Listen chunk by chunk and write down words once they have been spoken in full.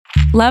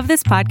Love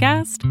this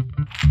podcast?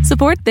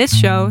 Support this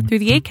show through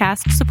the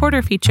Acast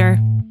supporter feature.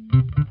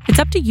 It's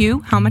up to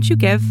you how much you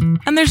give,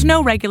 and there's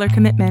no regular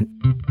commitment.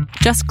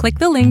 Just click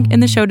the link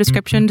in the show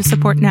description to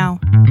support now.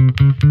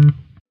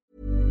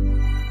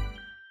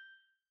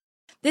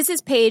 This is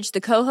Paige,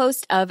 the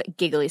co-host of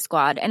Giggly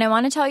Squad, and I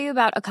want to tell you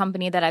about a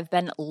company that I've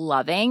been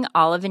loving,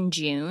 Olive &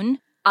 June.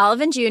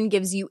 Olive & June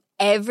gives you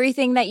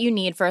everything that you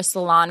need for a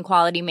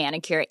salon-quality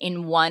manicure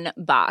in one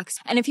box.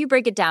 And if you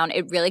break it down,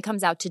 it really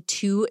comes out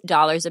to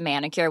 $2 a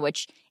manicure,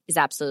 which is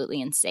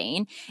absolutely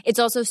insane. It's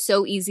also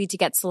so easy to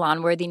get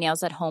salon-worthy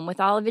nails at home with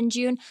Olive &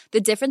 June.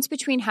 The difference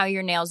between how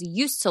your nails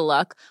used to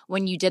look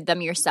when you did them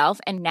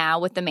yourself and now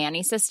with the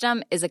Mani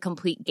system is a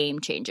complete game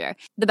changer.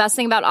 The best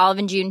thing about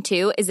Olive & June,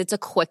 too, is it's a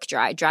quick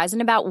dry. Dries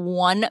in about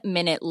 1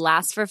 minute,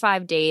 lasts for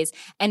 5 days,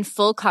 and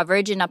full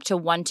coverage in up to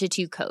 1 to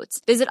 2 coats.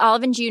 Visit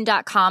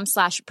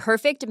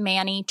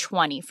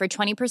oliveandjune.com/perfectmani20 for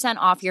 20%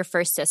 off your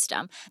first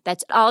system.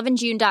 That's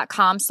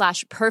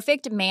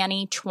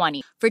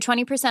oliveandjune.com/perfectmani20 for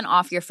 20%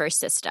 off your first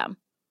system.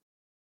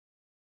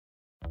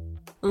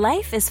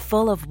 Life is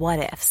full of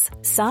what-ifs.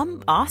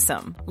 Some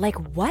awesome, like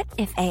what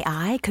if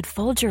AI could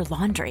fold your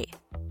laundry?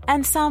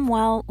 And some,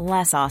 well,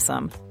 less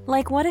awesome,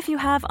 like what if you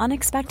have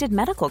unexpected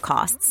medical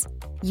costs?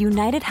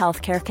 United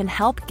Healthcare can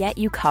help get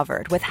you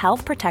covered with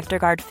Health Protector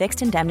Guard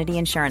fixed indemnity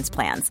insurance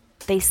plans.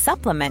 They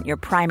supplement your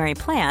primary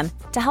plan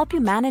to help you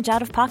manage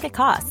out-of-pocket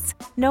costs.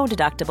 No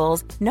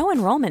deductibles, no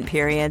enrollment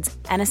periods,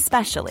 and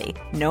especially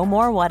no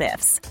more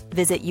what-ifs.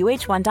 Visit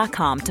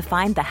uh1.com to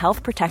find the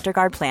Health Protector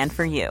Guard plan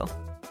for you.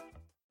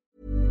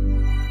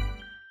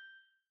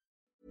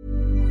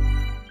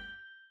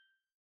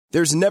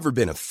 There's never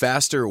been a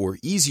faster or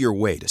easier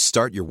way to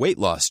start your weight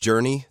loss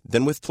journey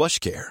than with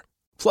PlushCare.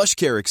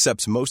 PlushCare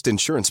accepts most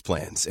insurance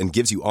plans and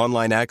gives you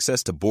online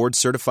access to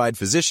board-certified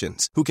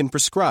physicians who can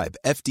prescribe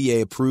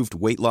FDA-approved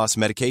weight loss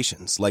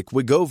medications like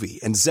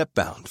Wegovy and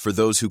Zepbound for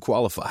those who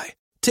qualify.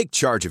 Take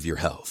charge of your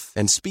health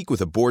and speak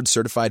with a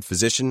board-certified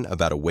physician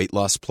about a weight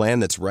loss plan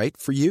that's right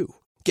for you.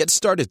 Get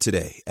started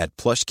today at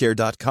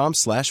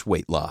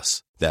plushcare.com/weight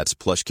loss. That's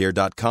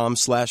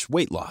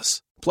plushcare.com/weight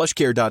loss.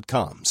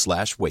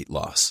 plushcare.com/weight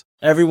loss.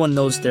 Everyone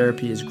knows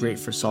therapy is great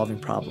for solving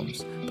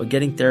problems, but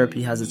getting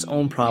therapy has its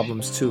own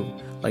problems too,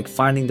 like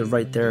finding the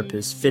right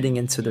therapist, fitting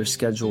into their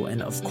schedule,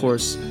 and of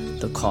course,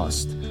 the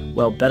cost.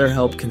 Well,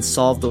 BetterHelp can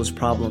solve those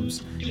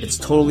problems. It's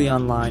totally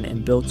online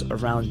and built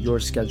around your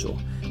schedule.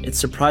 It's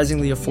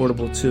surprisingly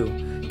affordable too.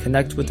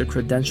 Connect with a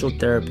credentialed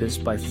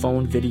therapist by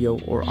phone, video,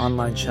 or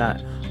online chat,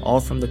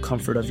 all from the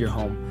comfort of your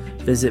home.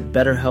 Visit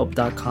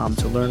BetterHelp.com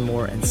to learn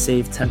more and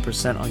save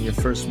 10% on your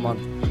first month.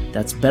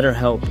 That's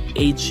BetterHelp,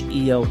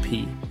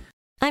 H-E-L-P.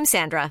 I'm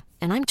Sandra,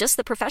 and I'm just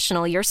the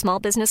professional your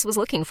small business was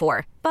looking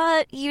for.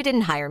 But you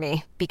didn't hire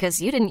me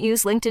because you didn't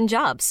use LinkedIn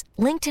Jobs.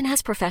 LinkedIn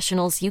has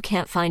professionals you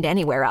can't find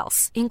anywhere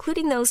else,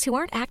 including those who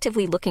aren't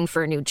actively looking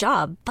for a new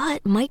job,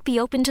 but might be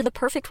open to the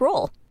perfect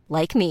role,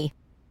 like me.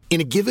 In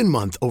a given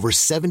month, over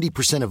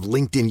 70% of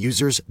LinkedIn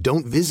users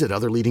don't visit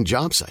other leading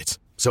job sites.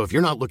 So if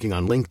you're not looking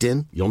on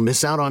LinkedIn, you'll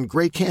miss out on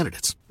great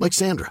candidates like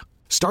Sandra.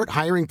 Start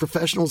hiring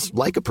professionals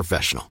like a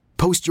professional.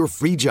 Post your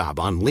free job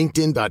on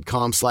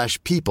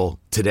linkedin.com/people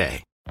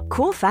today.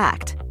 Cool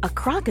fact, a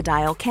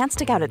crocodile can't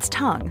stick out its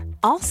tongue.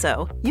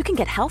 Also, you can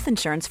get health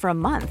insurance for a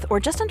month or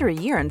just under a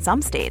year in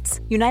some states.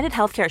 United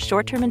Healthcare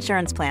short-term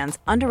insurance plans,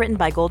 underwritten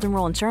by Golden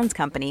Rule Insurance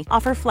Company,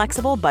 offer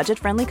flexible,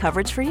 budget-friendly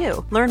coverage for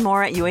you. Learn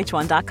more at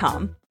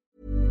uh1.com.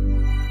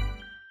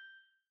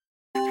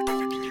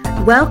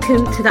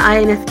 Welcome to the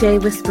INFJ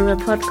Whisperer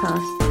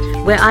podcast,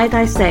 where I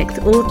dissect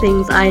all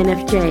things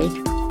INFJ.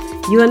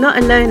 You are not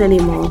alone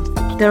anymore.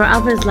 There are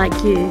others like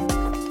you.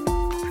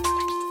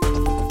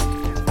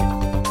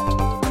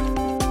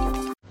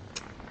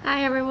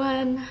 Hi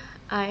everyone.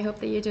 I hope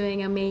that you're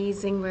doing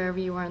amazing wherever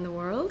you are in the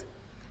world.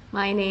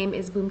 My name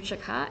is Boom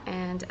Chaka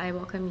and I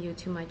welcome you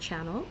to my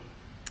channel.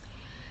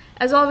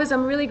 As always,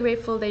 I'm really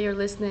grateful that you're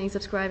listening,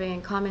 subscribing,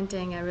 and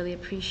commenting. I really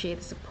appreciate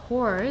the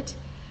support.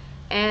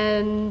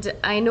 And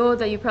I know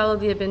that you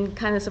probably have been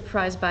kind of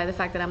surprised by the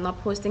fact that I'm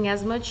not posting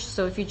as much.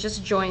 So if you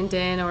just joined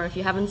in or if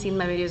you haven't seen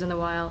my videos in a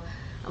while,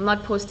 I'm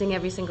not posting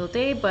every single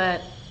day,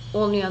 but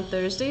only on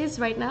Thursdays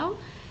right now.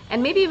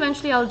 And maybe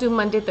eventually I'll do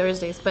Monday,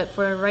 Thursdays. But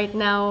for right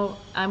now,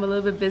 I'm a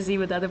little bit busy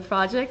with other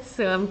projects.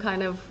 So I'm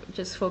kind of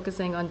just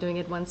focusing on doing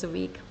it once a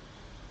week.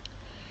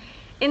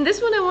 In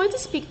this one, I wanted to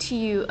speak to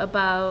you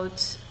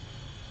about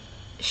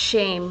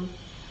shame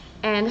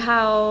and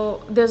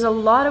how there's a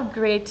lot of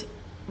great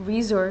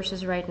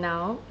resources right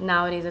now,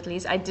 nowadays at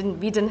least.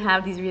 We didn't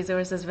have these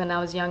resources when I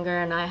was younger,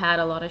 and I had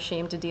a lot of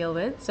shame to deal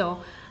with. So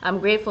I'm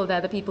grateful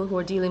that the people who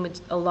are dealing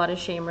with a lot of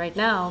shame right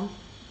now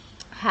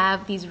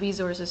have these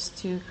resources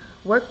to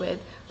work with.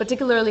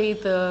 Particularly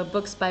the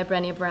books by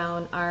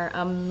Brene are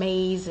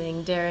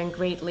amazing. Daring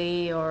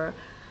Greatly or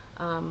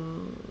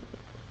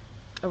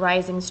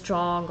Rising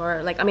Strong,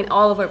 or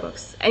all of her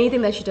books.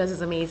 Anything that she does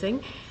is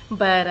amazing.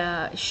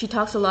 But she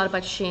talks a lot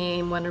about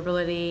shame,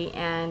 vulnerability,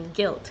 and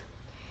guilt.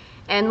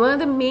 And one of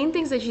the main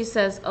things that she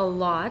says a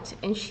lot,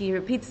 and she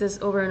repeats this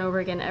over and over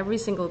again every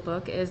single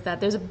book, is that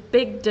there's a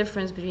big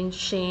difference between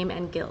shame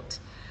and guilt.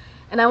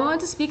 And I wanted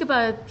to speak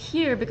about it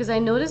here because I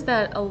noticed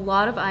that a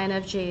lot of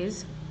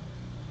INFJs,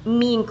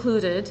 me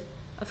included,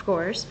 of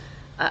course,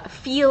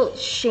 feel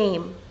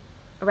shame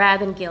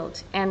rather than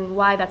guilt, and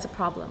why that's a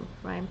problem,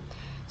 right?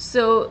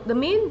 So the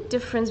main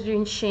difference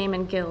between shame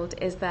and guilt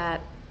is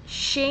that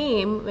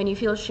shame, when you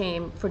feel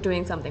shame for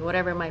doing something,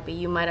 whatever it might be,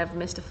 you might have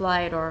missed a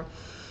flight, or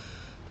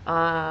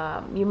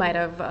you might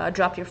have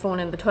dropped your phone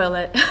in the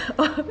toilet.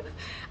 I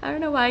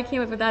don't know why I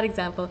came up with that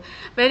example.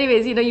 But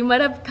anyways, you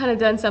might have kind of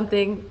done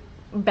something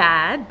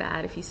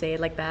bad if you say it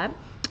like that.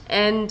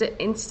 And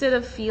instead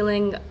of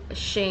feeling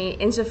shame,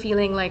 instead of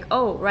feeling like,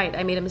 oh, right,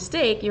 I made a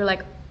mistake, you're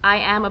like, I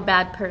am a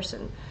bad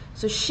person.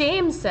 So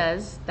shame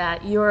says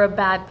that you're a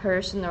bad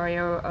person, or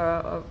you're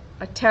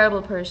a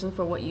terrible person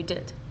for what you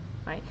did,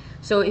 right?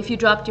 So if you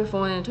dropped your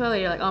phone in the toilet,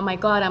 you're like, oh my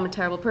God, I'm a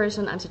terrible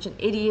person. I'm such an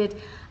idiot.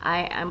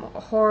 I am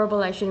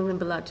horrible. I shouldn't even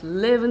be allowed to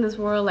live in this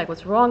world. Like,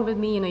 what's wrong with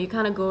me? You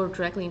kind of go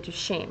directly into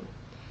shame.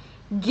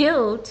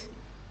 Guilt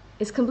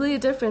is completely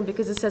different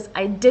because it says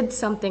I did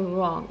something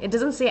wrong. It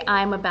doesn't say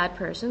I'm a bad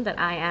person, that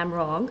I am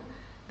wrong,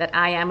 that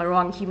I am a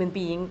wrong human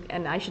being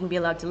and I shouldn't be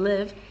allowed to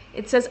live.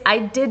 It says I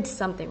did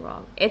something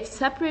wrong. It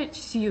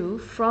separates you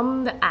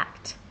from the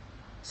act.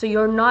 So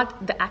you're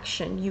not the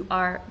action, you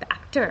are the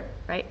actor,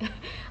 right?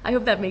 I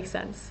hope that makes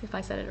sense if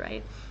I said it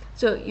right.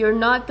 So you're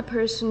not the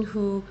person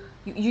who,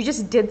 you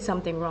just did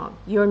something wrong.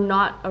 You're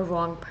not a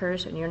wrong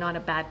person, you're not a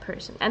bad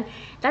person. And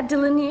that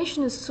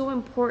delineation is so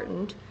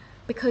important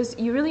because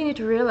you really need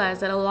to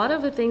realize that a lot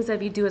of the things that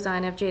we do as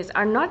INFJs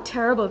are not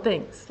terrible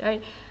things,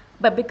 right?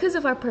 But because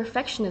of our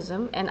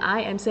perfectionism, and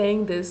I am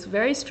saying this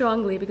very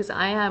strongly because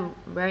I am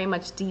very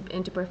much deep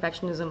into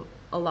perfectionism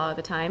a lot of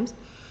the times,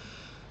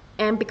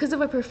 and because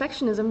of our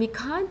perfectionism, we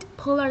can't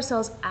pull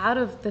ourselves out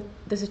of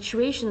the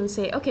situation and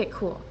say, okay,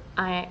 cool,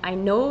 I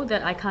know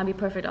that I can't be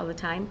perfect all the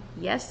time.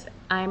 Yes,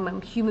 I'm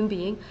a human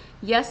being.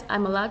 Yes,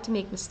 I'm allowed to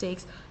make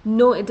mistakes.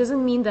 No, it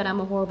doesn't mean that I'm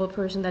a horrible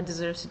person that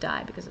deserves to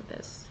die because of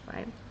this,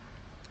 right?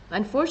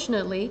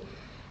 Unfortunately,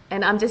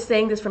 and I'm just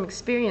saying this from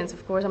experience,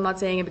 of course, I'm not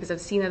saying it because I've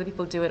seen other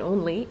people do it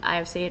only.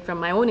 I say it from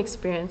my own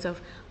experience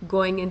of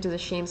going into the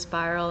shame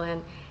spiral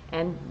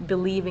and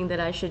believing that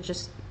I should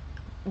just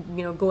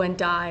go and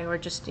die, or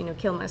just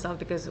kill myself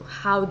because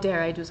how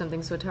dare I do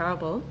something so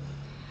terrible,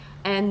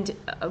 and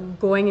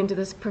going into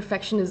this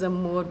perfectionism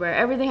mode where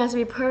everything has to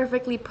be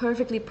perfectly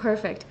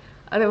perfect,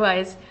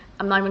 otherwise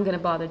I'm not even going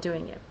to bother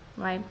doing it,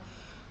 right?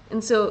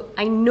 And so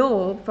I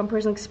know from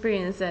personal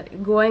experience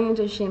that going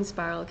into a shame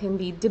spiral can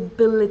be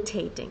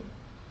debilitating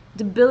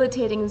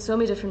in so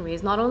many different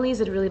ways. Not only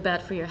is it really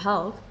bad for your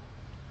health,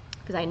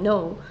 because I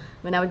know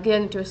when I would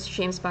get into a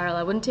shame spiral,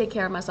 I wouldn't take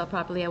care of myself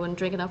properly. I wouldn't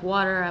drink enough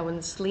water. I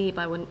wouldn't sleep.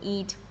 I wouldn't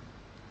eat.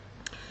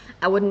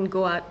 I wouldn't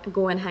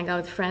go and hang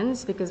out with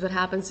friends, because what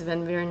happens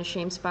when we're in a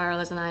shame spiral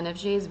as an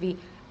INFJ is we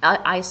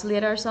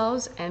isolate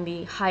ourselves and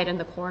we hide in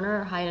the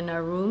corner, hide in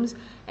our rooms,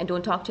 and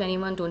don't talk to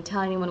anyone, don't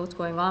tell anyone what's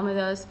going on with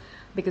us,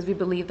 because we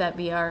believe that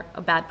we are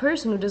a bad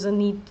person who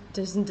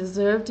doesn't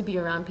deserve to be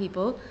around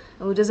people,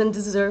 and who doesn't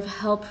deserve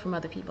help from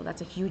other people.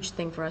 That's a huge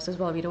thing for us as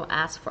well. We don't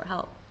ask for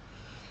help.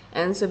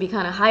 And so we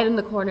kind of hide in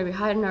the corner, we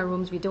hide in our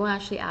rooms, we don't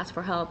actually ask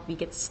for help, we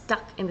get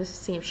stuck in this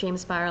same shame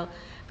spiral,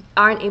 we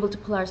aren't able to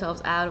pull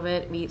ourselves out of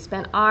it, we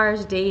spend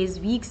hours,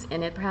 days, weeks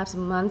in it, perhaps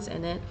months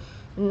in it,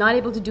 not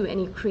able to do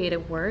any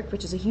creative work,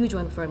 which is a huge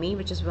one for me,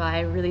 which is why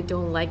I really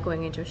don't like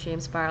going into a shame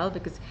spiral,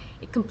 because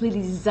it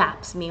completely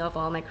zaps me of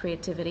all my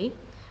creativity,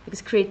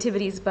 because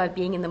creativity is about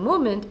being in the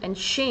moment, and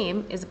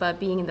shame is about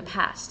being in the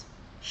past.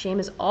 Shame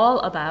is all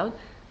about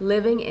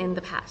living in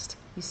the past.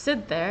 You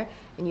sit there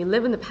and you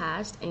live in the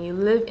past, and you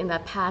live in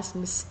that past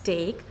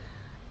mistake,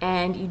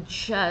 and you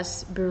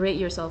just berate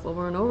yourself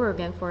over and over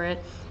again for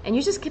it, and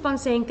you just keep on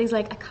saying things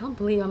like, I can't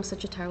believe I'm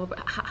such a terrible,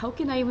 how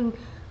could I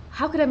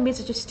have made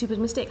such a stupid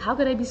mistake? How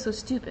could I be so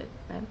stupid,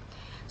 right?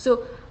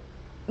 So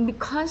we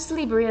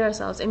constantly berate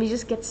ourselves, and we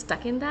just get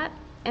stuck in that,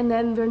 and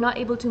then we're not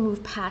able to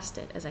move past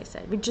it, as I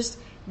said.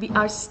 We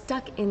are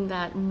stuck in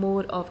that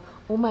mode of,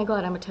 oh my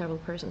God, I'm a terrible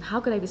person. How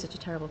could I be such a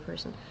terrible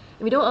person?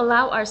 And we don't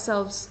allow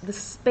ourselves the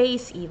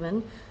space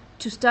even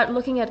to start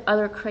looking at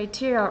other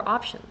criteria or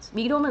options.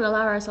 We don't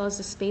allow ourselves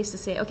the space to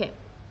say, okay,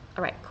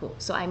 all right, cool.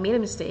 So I made a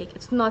mistake.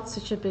 It's not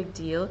such a big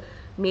deal.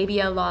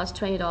 Maybe I lost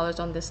 $20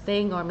 on this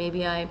thing, or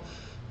maybe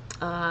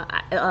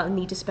I'll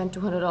need to spend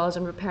 $200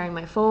 on repairing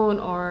my phone,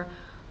 or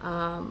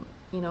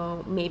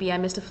maybe I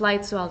missed a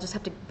flight, so I'll just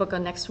have to book a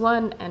next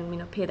one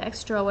and pay the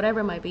extra, or whatever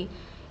it might be.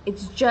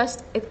 It's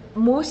just,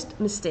 most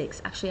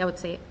mistakes, actually I would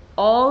say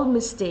all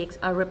mistakes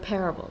are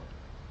repairable.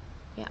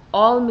 Yeah,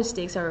 all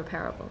mistakes are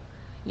repairable.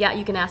 Yeah,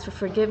 you can ask for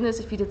forgiveness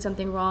if you did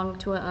something wrong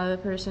to another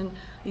person.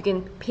 You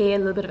can pay a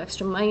little bit of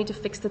extra money to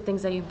fix the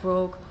things that you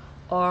broke,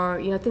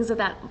 or things like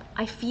that.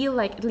 I feel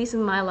like, at least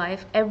in my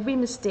life, every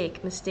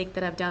mistake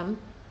that I've done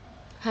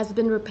has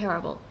been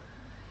repairable.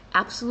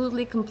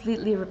 Absolutely,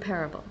 completely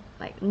repairable.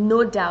 Like,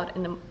 no doubt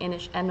and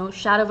no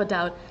shadow of a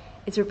doubt,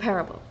 it's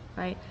repairable,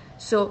 right?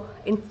 So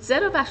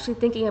instead of actually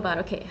thinking about,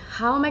 okay,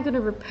 how am I going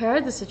to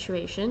repair the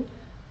situation,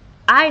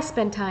 I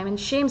spend time in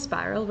shame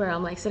spiral where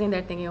I'm like sitting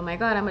there thinking, oh my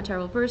God, I'm a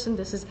terrible person.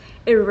 This is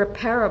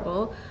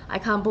irreparable. I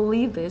can't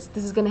believe this.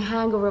 This is going to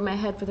hang over my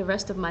head for the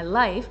rest of my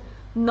life.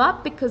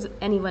 Not because of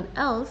anyone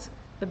else,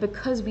 but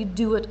because we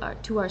do it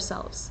to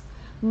ourselves.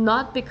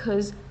 Not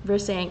because we're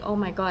saying, oh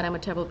my God, I'm a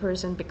terrible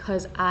person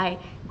because I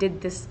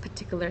did this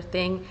particular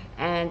thing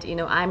and,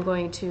 I'm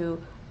going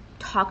to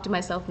talk to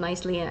myself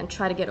nicely and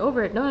try to get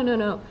over it.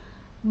 No.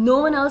 No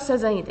one else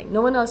says anything.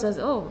 No one else says,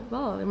 oh,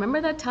 well,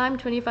 remember that time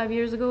 25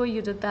 years ago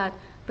you did that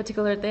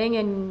particular thing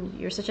and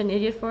you're such an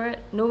idiot for it?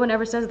 No one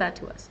ever says that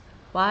to us.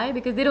 Why?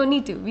 Because they don't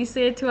need to. We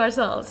say it to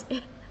ourselves.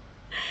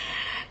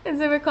 And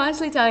so we're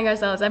constantly telling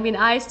ourselves,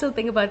 I still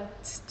think about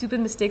stupid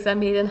mistakes I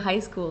made in high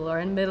school or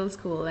in middle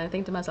school, and I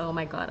think to myself, oh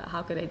my God,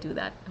 how could I do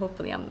that?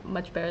 Hopefully I'm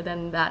much better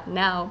than that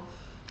now.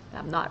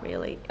 I'm not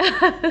really.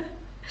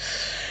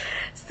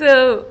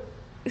 So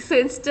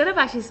instead of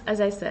actually, as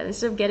I said,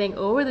 instead of getting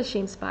over the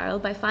shame spiral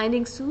by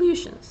finding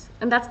solutions,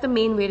 and that's the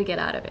main way to get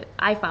out of it,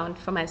 I found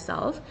for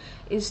myself,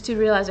 is to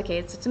realize, okay,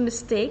 it's a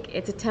mistake,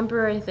 it's a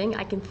temporary thing,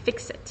 I can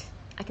fix it.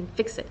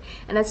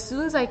 And as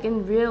soon as I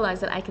can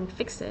realize that I can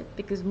fix it,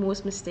 because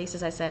most mistakes,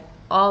 as I said,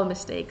 all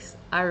mistakes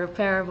are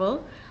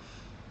repairable,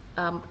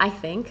 I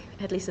think,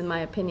 at least in my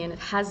opinion, it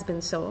has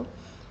been so.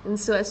 And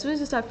so as soon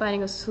as you start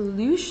finding a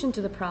solution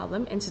to the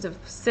problem, instead of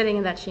sitting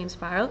in that shame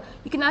spiral,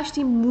 you can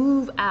actually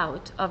move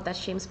out of that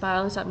shame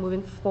spiral and start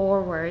moving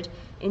forward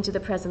into the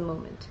present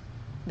moment.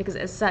 Because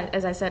as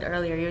I said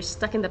earlier, you're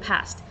stuck in the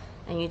past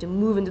and you need to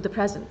move into the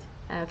present.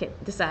 And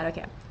decide,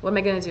 what am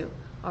I going to do?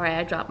 All right,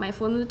 I dropped my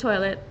phone in the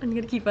toilet. I'm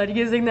going to keep on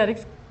using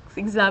that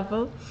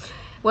example.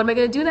 What am I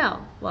going to do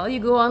now? Well,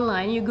 you go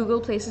online, you Google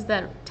places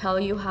that tell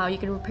you how you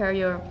can repair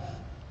your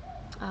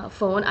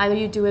phone. Either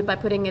you do it by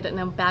putting it in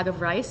a bag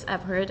of rice.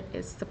 I've heard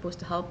it's supposed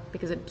to help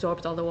because it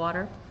absorbs all the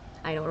water.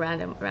 I know,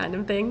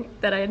 random thing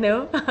that I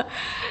know.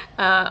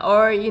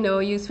 Or,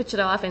 you switch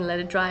it off and let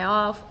it dry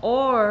off.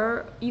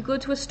 Or you go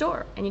to a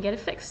store and you get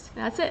it fixed.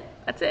 That's it.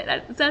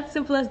 It's as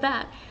simple as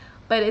that.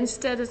 But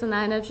instead, as an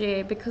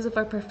INFJ, because of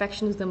our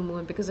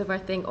perfectionism, because of our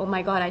thing, oh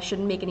my God, I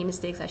shouldn't make any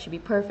mistakes, I should be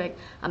perfect,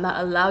 I'm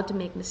not allowed to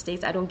make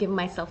mistakes, I don't give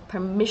myself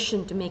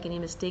permission to make any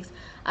mistakes,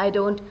 I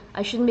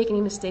shouldn't make any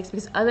mistakes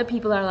because other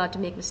people are allowed to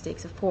make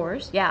mistakes, of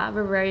course. Yeah,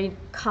 we're very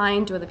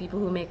kind to other people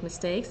who make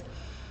mistakes,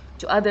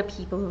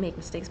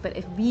 but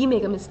if we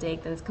make a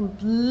mistake, then it's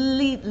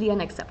completely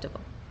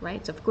unacceptable,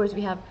 right? So of course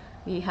we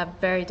have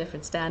very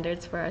different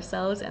standards for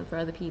ourselves and for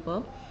other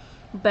people.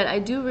 But I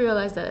do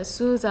realize that as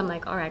soon as I'm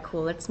like, all right,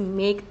 cool, let's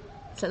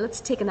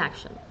take an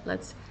action.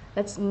 Let's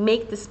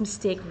make this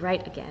mistake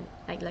right again.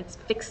 Like, let's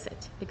fix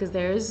it, because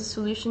there is a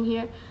solution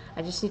here.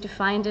 I just need to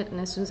find it, and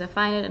as soon as I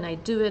find it and I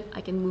do it, I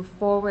can move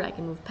forward, I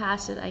can move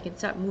past it, I can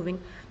start moving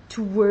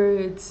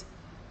towards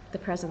the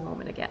present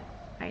moment again,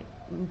 right?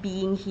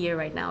 Being here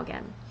right now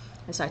again.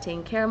 And start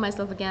taking care of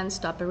myself again,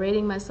 stop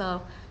berating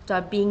myself,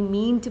 start being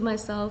mean to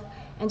myself,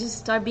 and just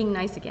start being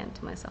nice again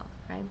to myself,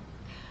 right?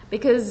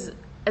 Because,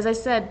 as I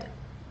said,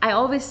 I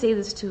always say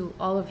this to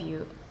all of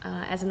you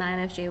as an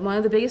INFJ. One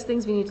of the biggest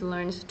things we need to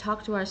learn is to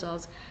talk to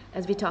ourselves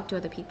as we talk to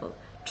other people.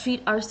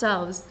 Treat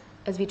ourselves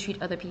as we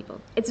treat other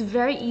people. It's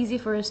very easy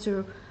for us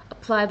to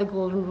apply the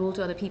golden rule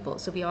to other people.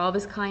 So we are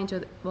always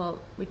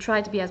we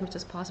try to be as much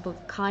as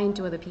possible kind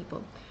to other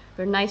people.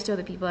 We're nice to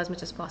other people as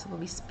much as possible.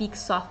 We speak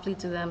softly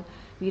to them.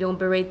 We don't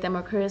berate them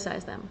or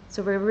criticize them.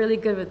 So we're really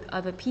good with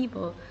other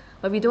people,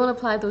 but we don't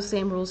apply those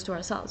same rules to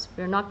ourselves.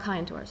 We're not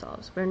kind to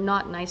ourselves. We're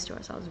not nice to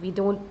ourselves. We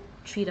don't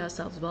treat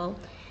ourselves well,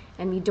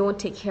 and we don't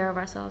take care of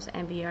ourselves,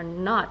 and we are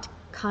not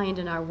kind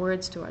in our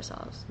words to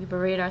ourselves. We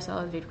berate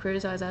ourselves, we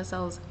criticize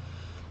ourselves,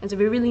 and so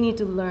we really need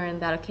to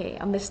learn that, okay,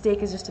 a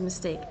mistake is just a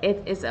mistake.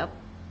 It is a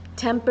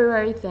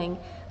temporary thing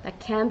that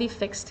can be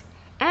fixed,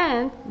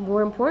 and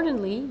more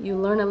importantly, you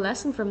learn a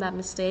lesson from that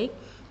mistake,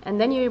 and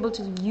then you're able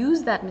to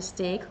use that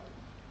mistake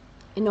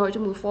in order to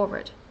move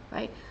forward,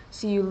 right?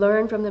 So you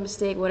learn from the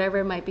mistake, whatever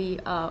it might be.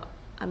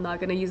 I'm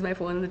not going to use my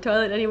phone in the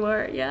toilet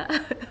anymore, yeah.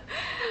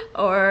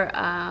 Or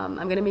I'm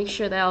going to make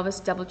sure that I always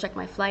double check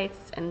my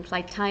flights and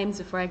flight times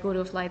before I go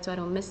to a flight so I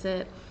don't miss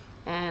it.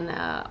 And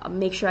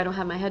make sure I don't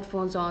have my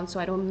headphones on so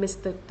I don't miss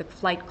the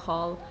flight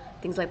call,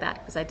 things like that,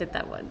 because I did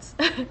that once.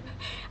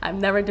 I'm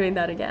never doing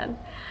that again.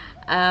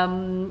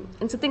 And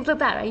so things like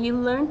that, right? You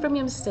learn from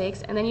your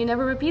mistakes and then you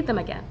never repeat them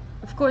again.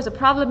 Of course, the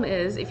problem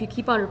is if you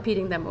keep on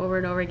repeating them over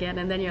and over again,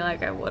 and then you're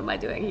like, oh, what am I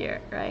doing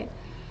here, right?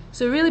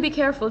 So really be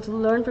careful to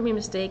learn from your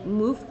mistake,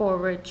 move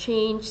forward,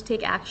 change,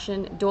 take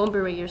action, don't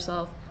berate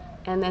yourself,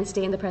 and then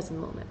stay in the present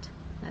moment.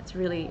 That's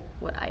really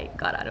what I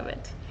got out of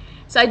it.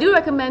 So I do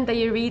recommend that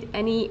you read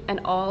any and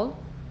all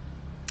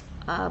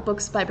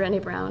books by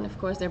Brene Brown. Of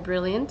course, they're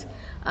brilliant,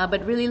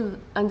 but really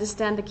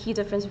understand the key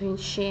difference between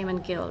shame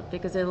and guilt,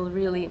 because it'll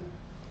really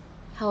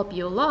help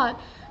you a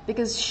lot,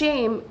 because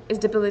shame is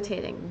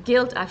debilitating.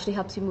 Guilt actually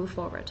helps you move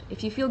forward.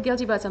 If you feel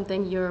guilty about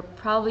something, you're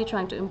probably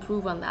trying to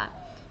improve on that.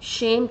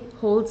 Shame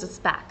holds us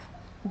back.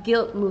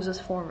 Guilt moves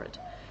us forward.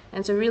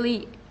 And so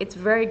really, it's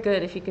very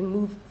good if you can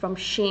move from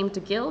shame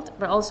to guilt,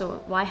 but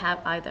also why have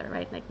either,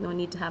 right? Like no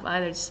need to have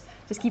either.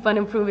 Just keep on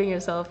improving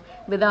yourself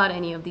without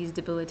any of these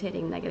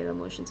debilitating negative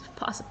emotions if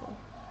possible,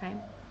 right?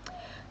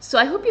 So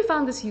I hope you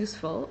found this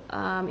useful.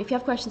 If you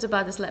have questions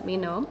about this, let me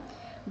know.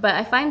 But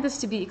I find this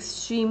to be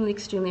extremely,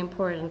 extremely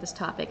important, this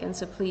topic. And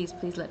so please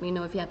let me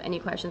know if you have any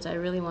questions. I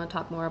really want to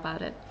talk more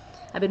about it.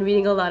 I've been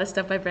reading a lot of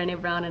stuff by Brene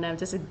Brown and I'm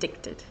just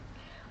addicted.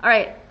 All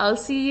right, I'll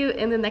see you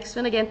in the next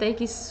one. Again, thank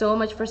you so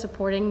much for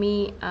supporting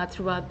me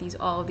throughout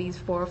all these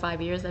 4 or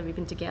 5 years that we've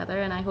been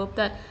together. And I hope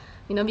that,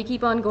 we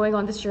keep on going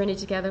on this journey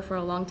together for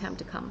a long time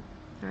to come.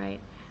 All right,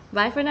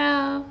 bye for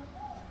now.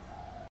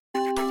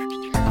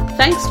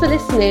 Thanks for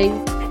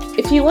listening.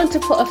 If you want to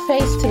put a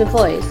face to the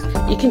voice,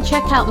 you can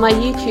check out my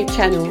YouTube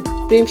channel,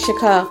 Boom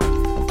Shikha.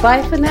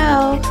 Bye for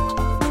now.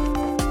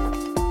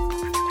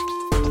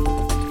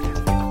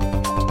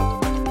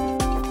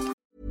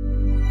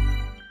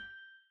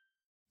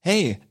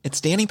 Hey,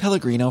 it's Danny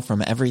Pellegrino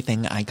from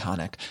Everything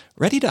Iconic.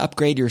 Ready to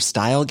upgrade your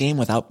style game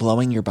without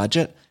blowing your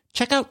budget?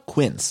 Check out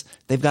Quince.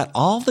 They've got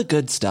all the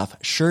good stuff,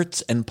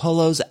 shirts and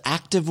polos,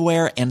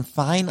 activewear, and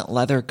fine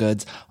leather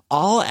goods,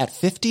 all at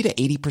 50 to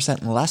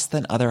 80% less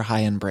than other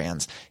high-end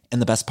brands.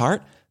 And the best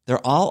part?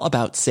 They're all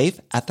about safe,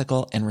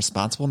 ethical, and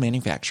responsible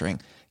manufacturing.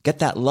 Get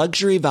that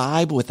luxury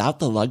vibe without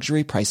the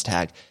luxury price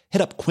tag.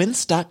 Hit up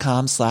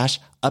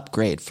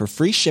quince.com/upgrade for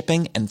free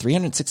shipping and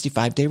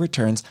 365-day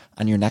returns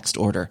on your next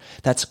order.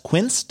 That's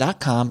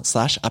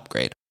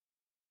quince.com/upgrade.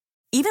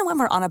 Even when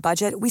we're on a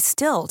budget, we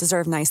still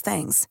deserve nice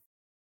things.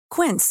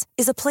 Quince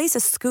is a place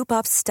to scoop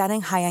up stunning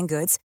high-end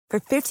goods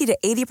for 50 to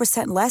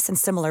 80% less than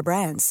similar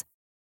brands.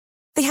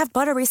 They have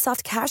buttery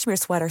soft cashmere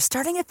sweaters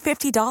starting at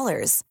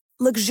 $50,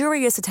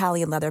 luxurious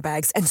Italian leather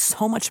bags, and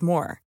so much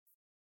more.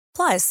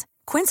 Plus,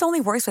 Quince only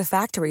works with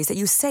factories that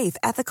use safe,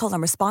 ethical,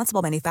 and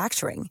responsible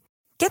manufacturing.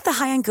 Get the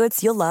high-end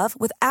goods you'll love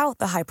without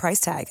the high price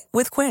tag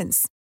with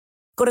Quince.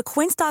 Go to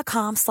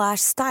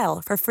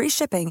quince.com/style for free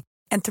shipping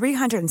and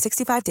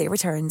 365-day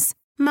returns.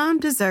 Mom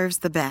deserves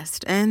the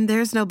best, and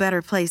there's no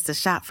better place to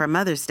shop for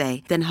Mother's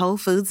Day than Whole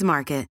Foods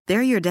Market.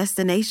 They're your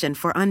destination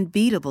for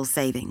unbeatable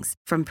savings,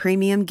 from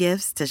premium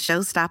gifts to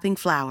show-stopping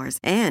flowers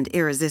and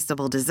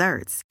irresistible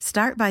desserts.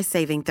 Start by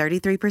saving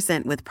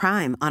 33% with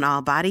Prime on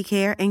all body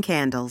care and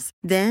candles.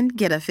 Then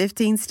get a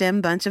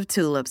 15-stem bunch of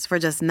tulips for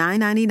just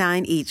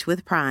 $9.99 each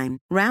with Prime.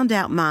 Round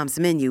out Mom's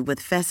menu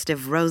with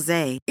festive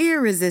rosé,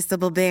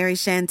 irresistible berry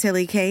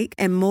chantilly cake,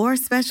 and more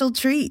special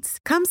treats.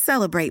 Come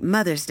celebrate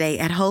Mother's Day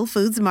at Whole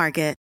Foods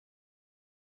Market.